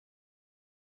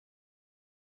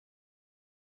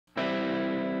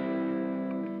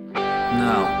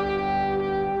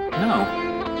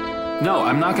No,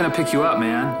 I'm not gonna pick you up,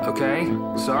 man, okay?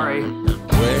 Sorry.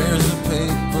 Where's the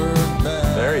paper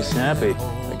bag? Very snappy.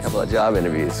 A couple of job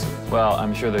interviews. Well,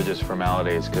 I'm sure they're just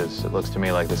formalities, because it looks to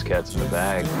me like this cat's in the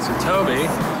bag. So, Toby, is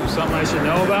there something I should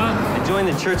know about? I joined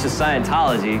the Church of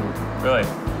Scientology. Really?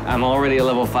 I'm already a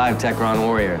level 5 Techron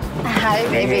warrior. Hi,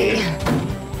 baby.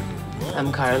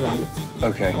 I'm Carla.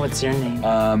 Okay. What's your name?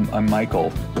 I'm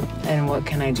Michael. And what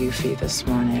can I do for you this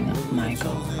morning,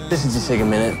 Michael? This is just take a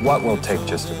minute. What will take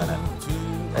just a minute?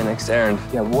 My next errand.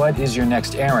 Yeah, what is your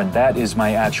next errand? That is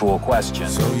my actual question.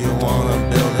 So you wanna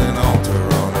build an altar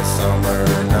on a summer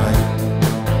night?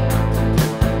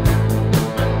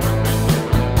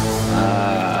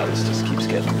 This just keeps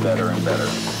getting better and better.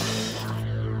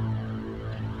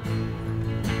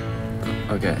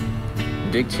 Okay.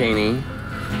 Dick Cheney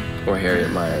or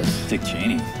Harriet Miers? Dick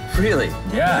Cheney. Really?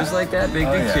 Yeah. Just like that, Big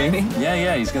Dick yeah. Cheney?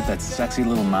 Yeah, he's got that sexy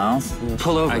little mouth.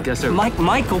 Pull over. I guess they're...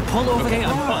 Michael, pull over. Okay,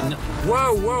 I'm...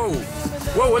 Whoa,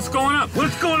 what's going on?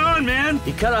 What's going on, man?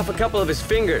 He cut off a couple of his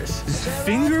fingers.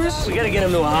 Fingers? We gotta get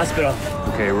him to a hospital.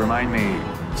 Okay, remind me,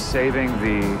 saving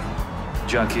the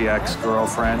junkie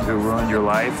ex-girlfriend who ruined your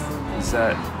life, is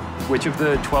that... Which of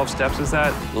the 12 steps is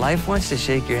that? Life wants to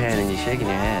shake your hand and you're shaking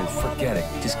your hand. Forget it.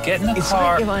 Just get in the It's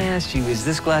car. like if I asked you, is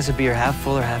this glass of beer half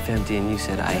full or half empty? And you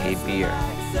said, I hate beer.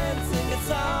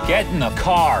 Get in the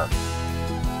car.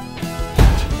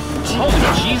 Holy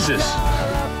Jesus.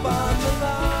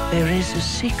 There is a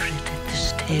secret at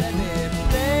this table.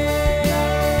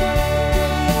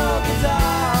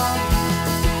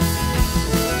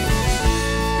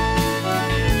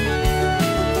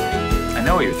 I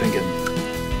know what you're thinking.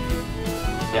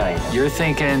 Yeah, You're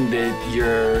thinking that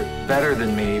you're better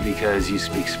than me because you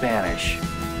speak Spanish.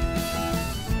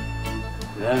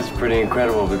 That is pretty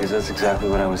incredible because that's exactly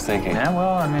what I was thinking. Yeah,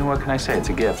 well, I mean, what can I say? It's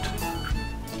a gift.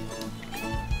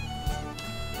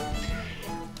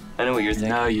 I know what you're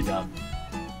thinking. No, you don't.